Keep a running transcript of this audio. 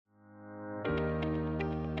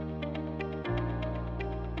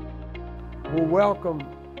Well, welcome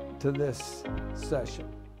to this session.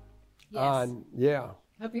 Yes. Yeah.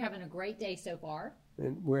 Hope you're having a great day so far.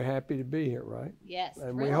 And we're happy to be here, right? Yes.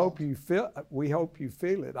 And thrilled. we hope you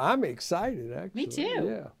feel it. I'm excited, actually. Me too.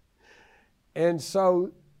 Yeah. And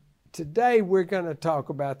so today we're going to talk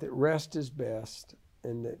about that rest is best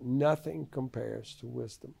and that nothing compares to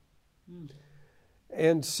wisdom.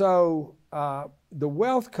 And so the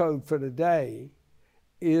wealth code for today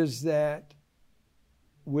is that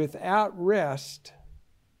without rest,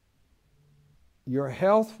 your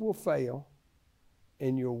health will fail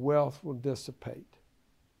and your wealth will dissipate.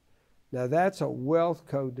 Now that's a wealth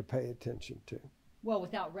code to pay attention to. Well,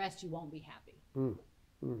 without rest, you won't be happy.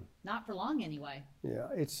 Not for long, anyway. Yeah,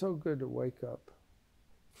 it's so good to wake up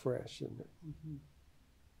fresh, isn't it?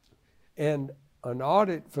 And an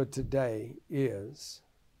audit for today is,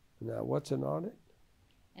 now what's an audit?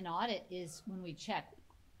 An audit is when we check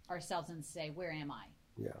ourselves and say, where am I?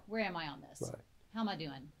 Yeah. Where am I on this? Right. How am I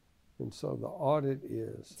doing? And so the audit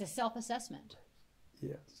is, It's a self-assessment.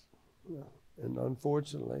 yes. Yeah. And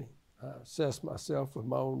unfortunately, I assess myself with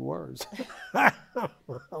my own words, my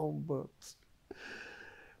own books.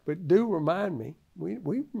 But do remind me, we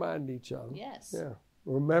remind each other. Yes. Yeah.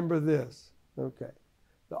 Remember this. Okay.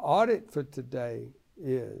 The audit for today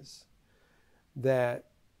is that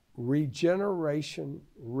regeneration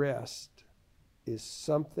rest is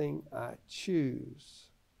something I choose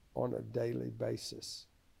on a daily basis.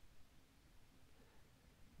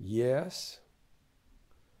 Yes,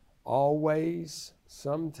 always,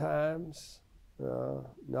 sometimes,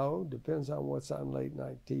 no, depends on what's on late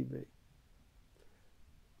night TV.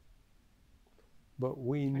 But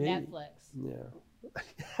we Or need Netflix.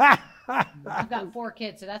 Yeah. I've got 4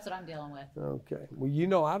 kids, so that's what I'm dealing with. Okay. Well, you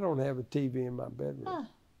know I don't have a TV in my bedroom.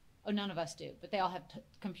 Oh, none of us do, but they all have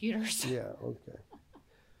computers. Yeah, okay.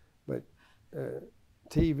 But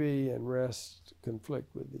TV and rest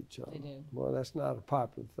conflict with each other. They do. Well, that's not a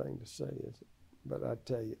popular thing to say, is it? But I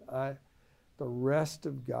tell you, the rest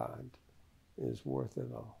of God is worth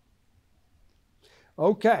it all.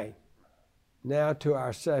 Okay, now to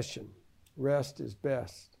our session. Rest is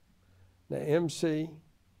best. Now, MC,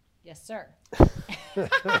 Yes, sir.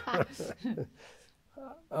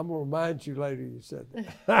 I'm going to remind you later you said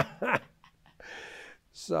that.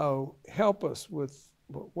 So help us with,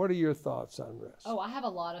 what are your thoughts on rest? Oh, I have a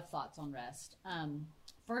lot of thoughts on rest.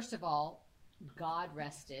 First of all, God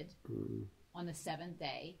rested on the 7th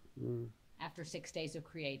day after 6 days of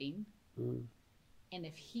creating. And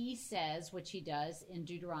if he says, which he does in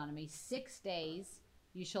Deuteronomy, 6 days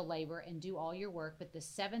you shall labor and do all your work, but the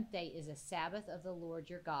 7th day is a Sabbath of the Lord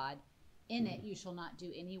your God. In it you shall not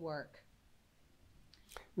do any work.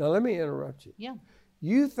 Now, let me interrupt you. Yeah.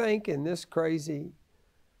 You think in this crazy,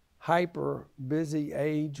 hyper busy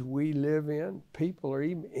age we live in, people are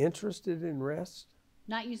even interested in rest?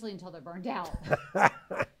 Not usually until they're burned out.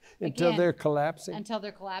 Until Again, they're collapsing? Until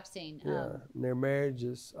they're collapsing. Yeah, and their marriage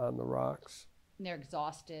is on the rocks. And they're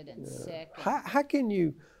exhausted and sick. How can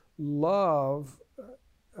you love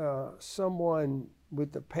someone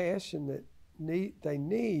with the passion that they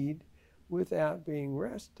need without being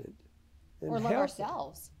rested? Or love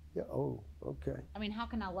ourselves. Yeah. Oh, okay. I mean, how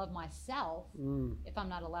can I love myself if I'm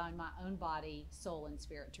not allowing my own body, soul, and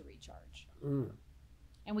spirit to recharge?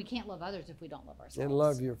 And we can't love others if we don't love ourselves. And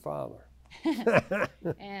love your Father.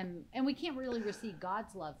 And we can't really receive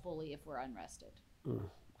God's love fully if we're unrested.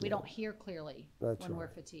 We don't hear clearly when we're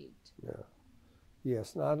fatigued. Yeah.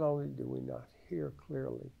 Yes, not only do we not hear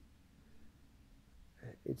clearly,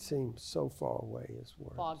 it seems so far away as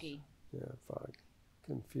words. Foggy. Yeah, foggy,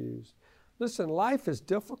 confused. Listen, life is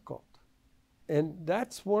difficult. And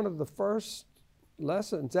that's one of the first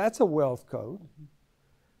lessons. That's a wealth code.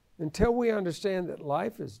 Until we understand that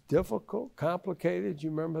life is difficult, complicated. You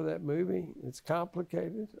remember that movie? It's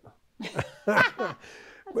complicated. That's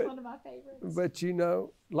one of my favorites. But you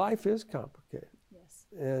know, life is complicated. Yes.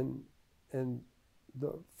 And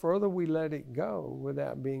the further we let it go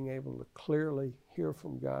without being able to clearly hear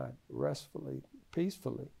from God restfully,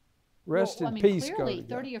 peacefully, rest and peace go clearly,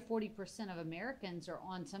 together. 30 or 40% of Americans are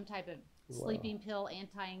on some type of sleeping pill,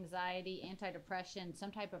 anti-anxiety, antidepressant,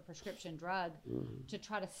 some type of prescription drug to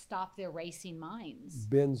try to stop their racing minds.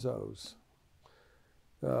 Benzos.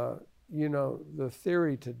 You know, the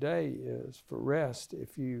theory today is for rest,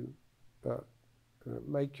 if you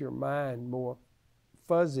make your mind more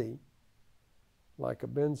fuzzy, like a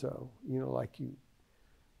benzo, you know, like you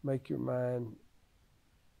make your mind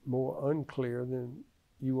more unclear, then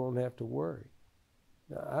you won't have to worry.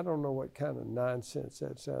 Now, I don't know what kind of nonsense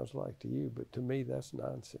that sounds like to you, but to me, that's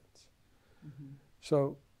nonsense.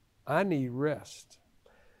 So I need rest.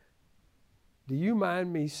 Do you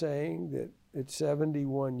mind me saying that at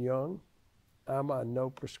 71 young, I'm on no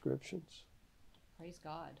prescriptions. Praise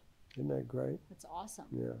God. Isn't that great? That's awesome.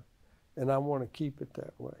 Yeah. And I want to keep it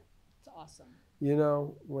that way. It's awesome. You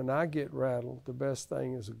know, when I get rattled, the best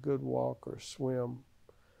thing is a good walk or a swim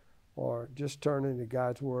or just turning to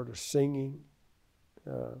God's Word or singing.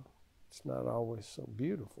 It's not always so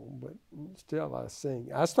beautiful, but still I sing.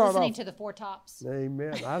 I start Listening off, to the Four Tops.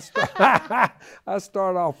 Amen. I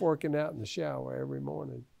start off working out in the shower every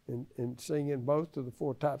morning and singing both to the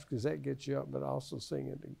Four Tops because that gets you up, but also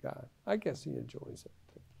singing to God. I guess he enjoys it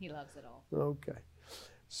too. He loves it all. Okay.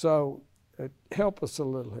 So help us a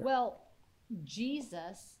little here. Well,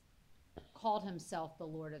 Jesus called himself the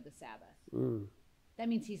Lord of the Sabbath. That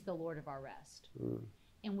means he's the Lord of our rest.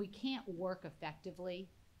 And we can't work effectively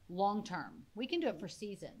long term. We can do it for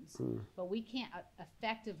seasons, but we can't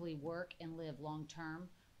effectively work and live long term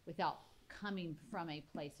without coming from a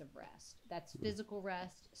place of rest. That's physical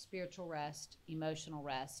rest, spiritual rest, emotional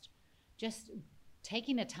rest, just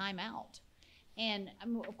taking a time out. And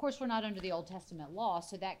of course, we're not under the Old Testament law,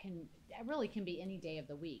 so that really can be any day of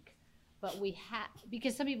the week. But we have,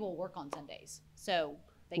 because some people work on Sundays, so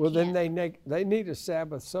they can't. Then they need a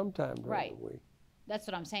Sabbath sometime during the week. That's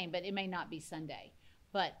what I'm saying, but it may not be Sunday.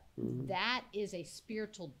 But that is a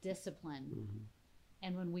spiritual discipline.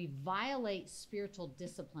 And when we violate spiritual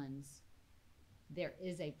disciplines, there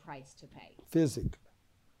is a price to pay. Physically.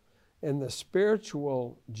 And the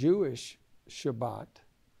spiritual Jewish Shabbat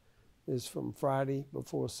is from Friday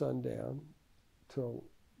before sundown till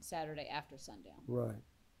Saturday after sundown. Right.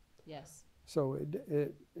 Yes. So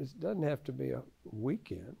it doesn't have to be a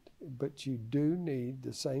weekend, but you do need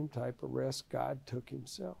the same type of rest God took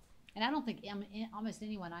himself. And I don't think almost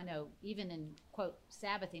anyone I know, even in, quote,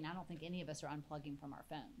 Sabbathing, I don't think any of us are unplugging from our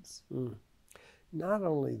phones. Not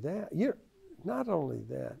only that,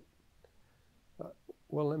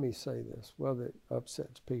 well, let me say this, whether it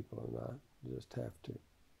upsets people or not, just have to.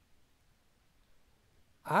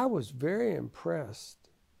 I was very impressed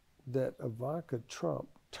that Ivanka Trump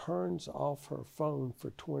turns off her phone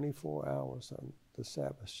for 24 hours on the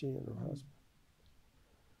Sabbath, she and her husband.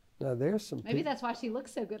 Now, there's some Maybe that's why she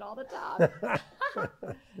looks so good all the time.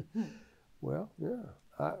 Well,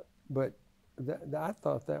 yeah. But I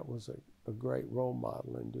thought that was a great role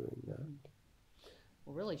model in doing that.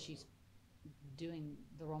 Well, really, she's doing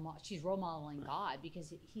she's role modeling God,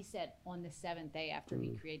 because he said on the seventh day after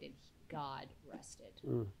he created, God rested.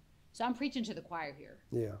 So I'm preaching to the choir here.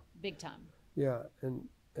 Yeah. Big time. Yeah, and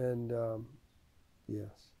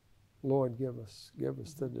yes. Lord, give us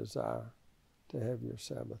the desire to have your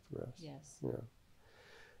Sabbath rest. Yes. Yeah.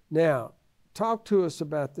 Now, talk to us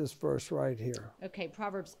about this verse right here. Okay,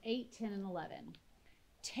 Proverbs 8, 10, and 11.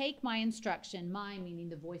 Take my instruction, mine meaning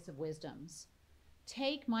the voice of wisdoms.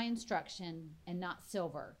 Take my instruction and not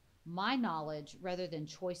silver, my knowledge rather than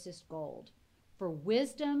choicest gold. For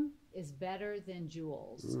wisdom is better than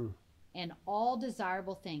jewels, and all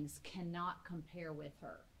desirable things cannot compare with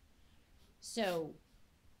her. So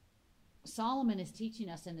Solomon is teaching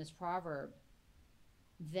us in this proverb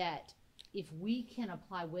that if we can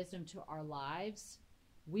apply wisdom to our lives,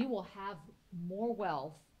 we will have more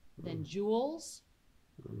wealth than jewels,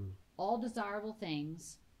 all desirable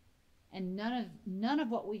things, and none of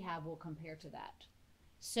what we have will compare to that.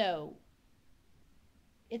 So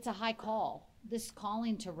it's a high call. This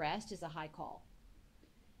calling to rest is a high call.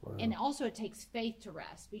 Wow. And also it takes faith to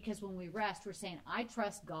rest, because when we rest, we're saying, I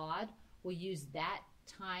trust God will use that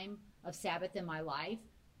time of Sabbath in my life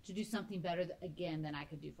to do something better again than I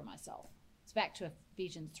could do for myself. It's back to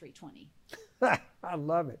Ephesians 3:20. I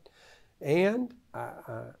love it. And I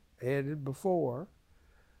added before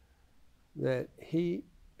that he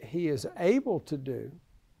is able to do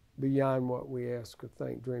beyond what we ask or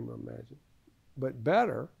think, dream, or imagine. But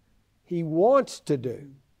better, he wants to do.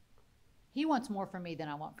 He wants more for me than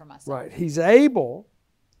I want for myself. Right. He's able,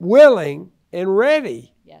 willing, and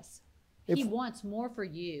ready. Yes. He wants more for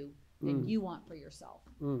you than you want for yourself.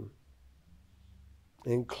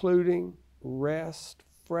 Including rest,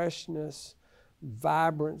 freshness,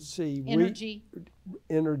 vibrancy,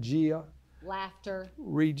 energia, laughter,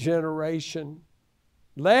 regeneration,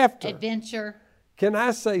 laughter, adventure. Can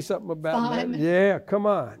I say something about fun? Yeah, come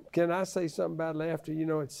on. Can I say something about laughter? You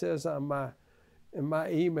know, it says in my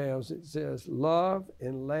emails, it says, love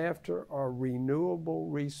and laughter are renewable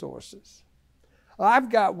resources.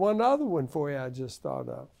 I've got one other one for you I just thought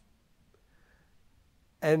of.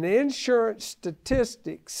 An insurance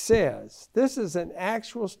statistic says, this is an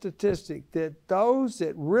actual statistic, that those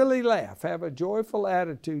that really laugh, have a joyful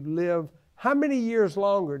attitude, live, how many years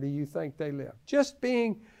longer do you think they live? Just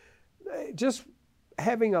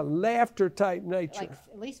having a laughter type nature. Like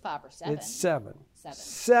at least 5 or 7. It's 7. 7.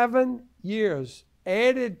 7 years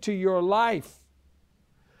added to your life.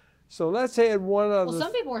 So let's add one other. Well,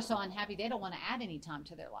 some people are so unhappy they don't want to add any time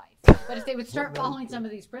to their life. But if they would start following some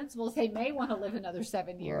of these principles, they may want to live another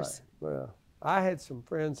 7 years. Right. Well, I had some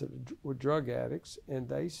friends that were drug addicts, and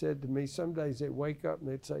they said to me, some days they'd wake up and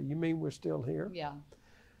they'd say, "You mean we're still here?" Yeah.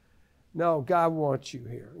 No, God wants you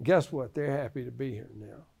here. And guess what? They're happy to be here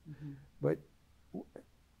now. Mm-hmm. But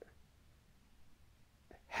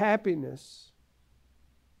happiness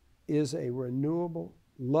is a renewable.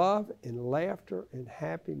 Love and laughter and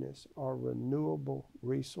happiness are renewable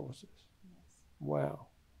resources. Yes. Wow.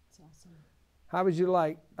 That's awesome. How would you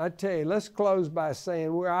like? I tell you, let's close by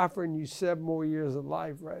saying we're offering you 7 more years of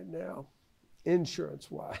life right now,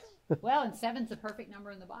 insurance-wise. Well, and 7's the perfect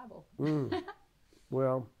number in the Bible.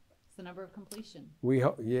 Well, it's the number of completion.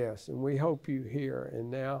 Yes, and we hope you hear.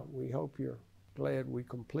 And now we hope you're glad we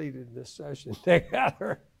completed this session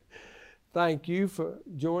together. Thank you for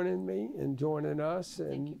joining me and joining us.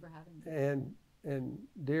 Thank you for having me. And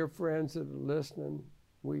dear friends that are listening,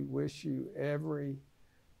 we wish you every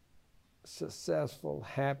successful,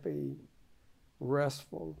 happy,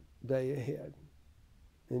 restful day ahead.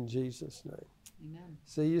 In Jesus' name. Amen.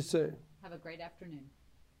 See you soon. Have a great afternoon.